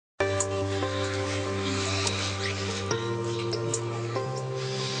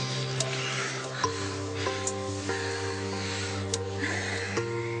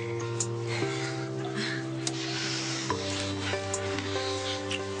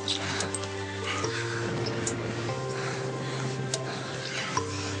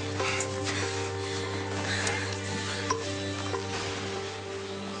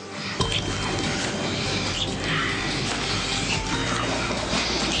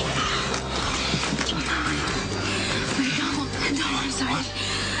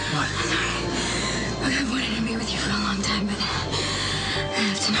Sorry. Look, I've wanted to be with you for a long time, but I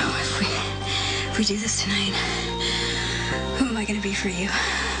have to know if we do this tonight, who am I going to be for you?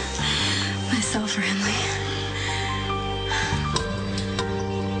 Myself or Emily?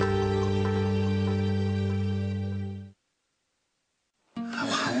 I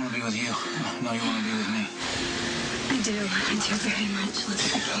want to be with you. I know you want to be with me. I do very much. Look,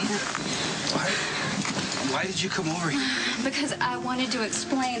 I can't. Why did you come over here? Because I wanted to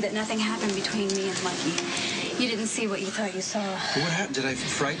explain that nothing happened between me and Lucky. You didn't see what you thought you saw. What happened? Did I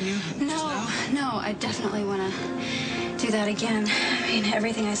frighten you? No, I definitely want to do that again. I mean,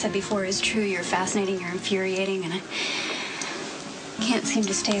 everything I said before is true. You're fascinating, you're infuriating, and I can't seem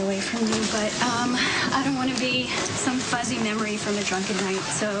to stay away from you. But I don't want to be some fuzzy memory from a drunken night.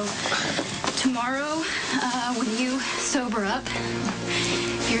 So tomorrow, when you sober up,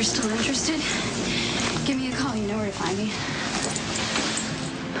 if you're still interested, give me a call. You know where to find me.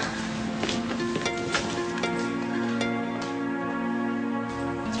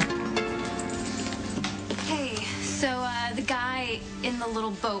 Hey, so the guy in the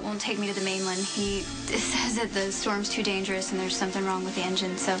little boat won't take me to the mainland. He says that the storm's too dangerous and there's something wrong with the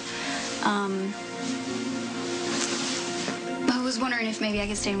engine. So, I was wondering if maybe I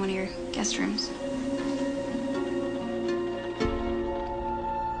could stay in one of your guest rooms.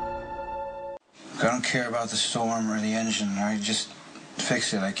 I don't care about the storm or the engine. I just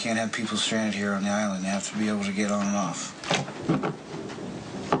fix it. I can't have people stranded here on the island. They have to be able to get on and off.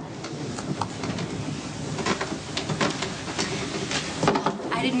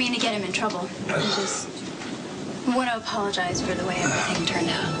 I didn't mean to get him in trouble. I just want to apologize for the way everything turned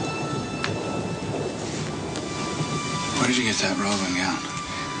out. Where did you get that robe and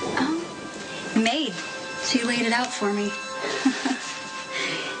gown? Maid. She laid it out for me.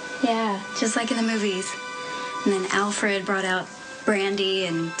 Yeah, just like in the movies. And then Alfred brought out brandy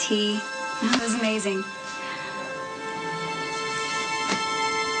and tea. It was amazing.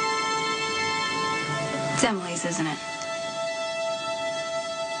 It's Emily's, isn't it?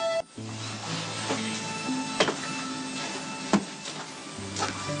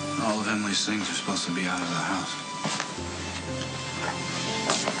 All of Emily's things are supposed to be out of the house.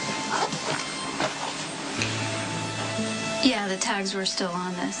 Yeah, the tags were still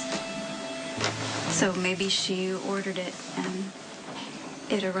on this. So maybe she ordered it and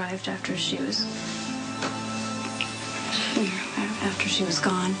it arrived after she was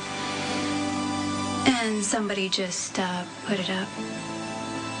gone. And somebody just put it up.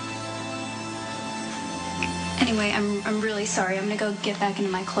 Anyway, I'm really sorry. I'm gonna go get back into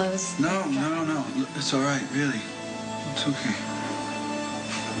my clothes. No. It's all right, really. It's okay.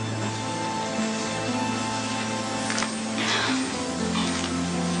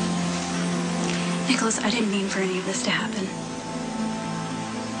 Nikolas, I didn't mean for any of this to happen.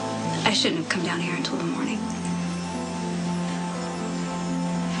 I shouldn't have come down here until the morning.